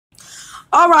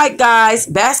All right, guys,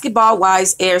 Basketball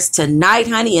Wives airs tonight,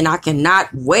 honey, and I cannot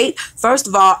wait. First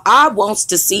of all, I wants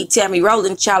to see Tami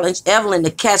Rowland challenge Evelyn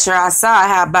to catch her outside.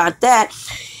 How about that?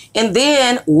 And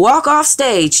then walk off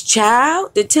stage.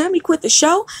 Child, did Tami quit the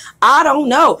show? I don't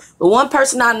know. But one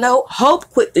person I know, Hope,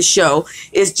 quit the show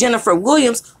is Jennifer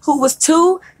Williams, who was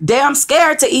too damn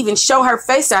scared to even show her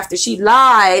face after she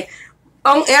lied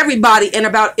on everybody and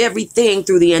about everything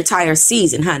through the entire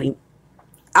season, honey.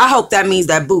 I hope that means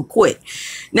that Boo quit.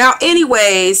 Now,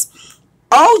 anyways,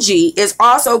 OG is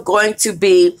also going to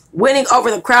be winning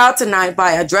over the crowd tonight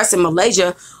by addressing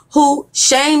Malaysia, who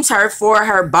shames her for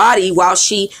her body while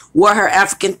she wore her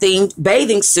African-themed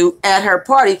bathing suit at her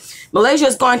party. Malaysia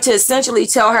is going to essentially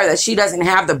tell her that she doesn't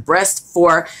have the breast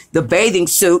for the bathing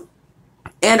suit.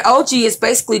 And OG is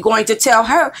basically going to tell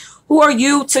her, who are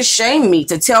you to shame me,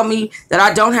 to tell me that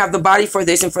I don't have the body for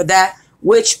this and for that?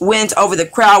 Which wins over the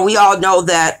crowd. We all know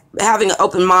that having an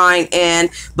open mind and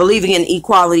believing in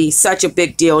equality is such a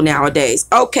big deal nowadays.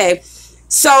 Okay,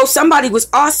 so somebody was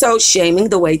also shaming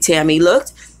the way Tami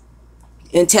looked,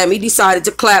 and Tami decided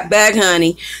to clap back,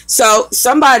 honey. So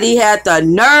somebody had the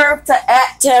nerve to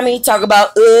at Tami, talk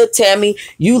about, Tami,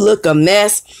 you look a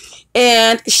mess.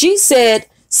 And she said,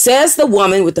 says the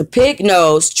woman with the pig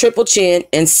nose, triple chin,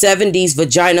 and 70s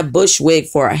vagina bush wig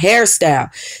for a hairstyle.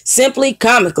 Simply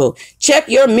comical. Check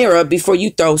your mirror before you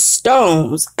throw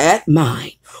stones at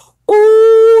mine.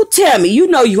 Ooh, Tami, you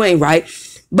know you ain't right.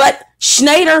 But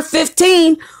Schneider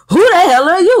 15, who the hell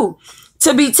are you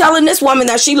to be telling this woman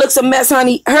that she looks a mess,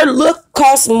 honey? Her look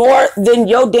costs more than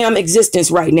your damn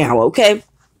existence right now, okay?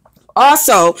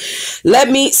 Also, let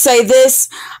me say this.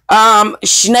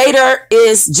 Schneider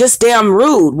is just damn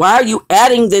rude. Why are you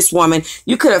adding this woman?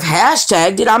 You could have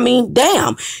hashtagged it. I mean,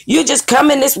 damn. You just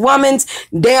come in this woman's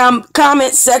damn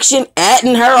comment section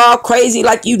adding her all crazy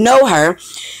like you know her.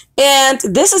 And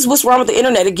this is what's wrong with the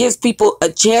internet. It gives people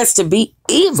a chance to be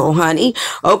evil, honey.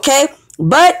 Okay?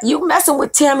 But you messing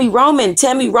with Tami Roman.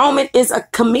 Tami Roman is a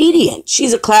comedian.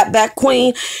 She's a clapback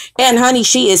queen. And honey,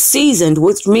 she is seasoned,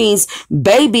 which means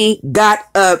baby got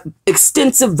a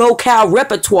extensive vocal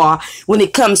repertoire when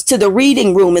it comes to the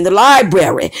reading room in the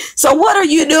library. So what are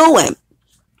you doing?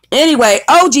 Anyway,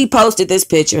 OG posted this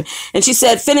picture and she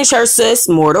said, finish her sis,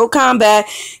 Mortal Kombat.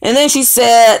 And then she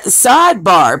said,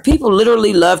 sidebar, people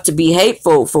literally love to be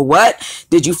hateful. For what?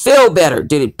 Did you feel better?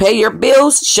 Did it pay your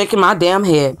bills? Shaking my damn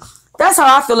head. That's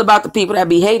how I feel about the people that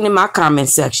be hating in my comment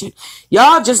section.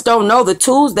 Y'all just don't know the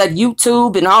tools that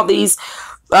YouTube and all these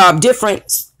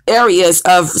different areas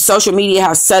of social media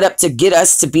have set up to get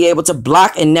us to be able to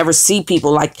block and never see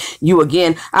people like you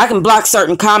again. I can block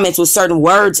certain comments with certain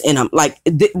words in them. Like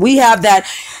we have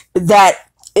that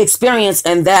experience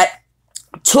and that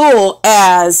tool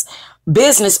as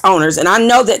business owners. And I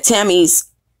know that Tami's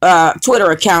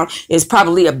Twitter account is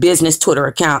probably a business Twitter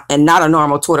account and not a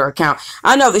normal Twitter account.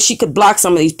 I know that she could block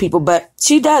some of these people, but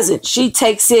she doesn't. She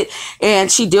takes it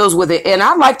and she deals with it. And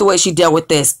I like the way she dealt with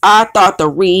this. I thought the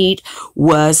read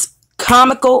was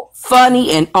comical,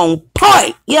 funny, and on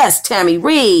point. Yes, Tami,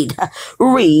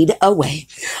 read away.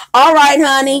 All right,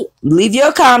 honey, leave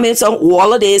your comments on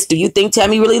all of this. Do you think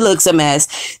Tami really looks a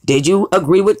mess? Did you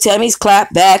agree with Tami's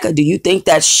clap back? Or do you think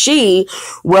that she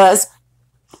was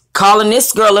calling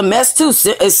this girl a mess too,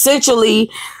 essentially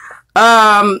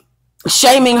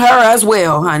shaming her as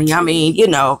well, honey? I mean, you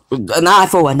know, an eye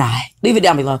for an eye. Leave it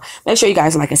down below. Make sure you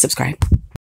guys like and subscribe.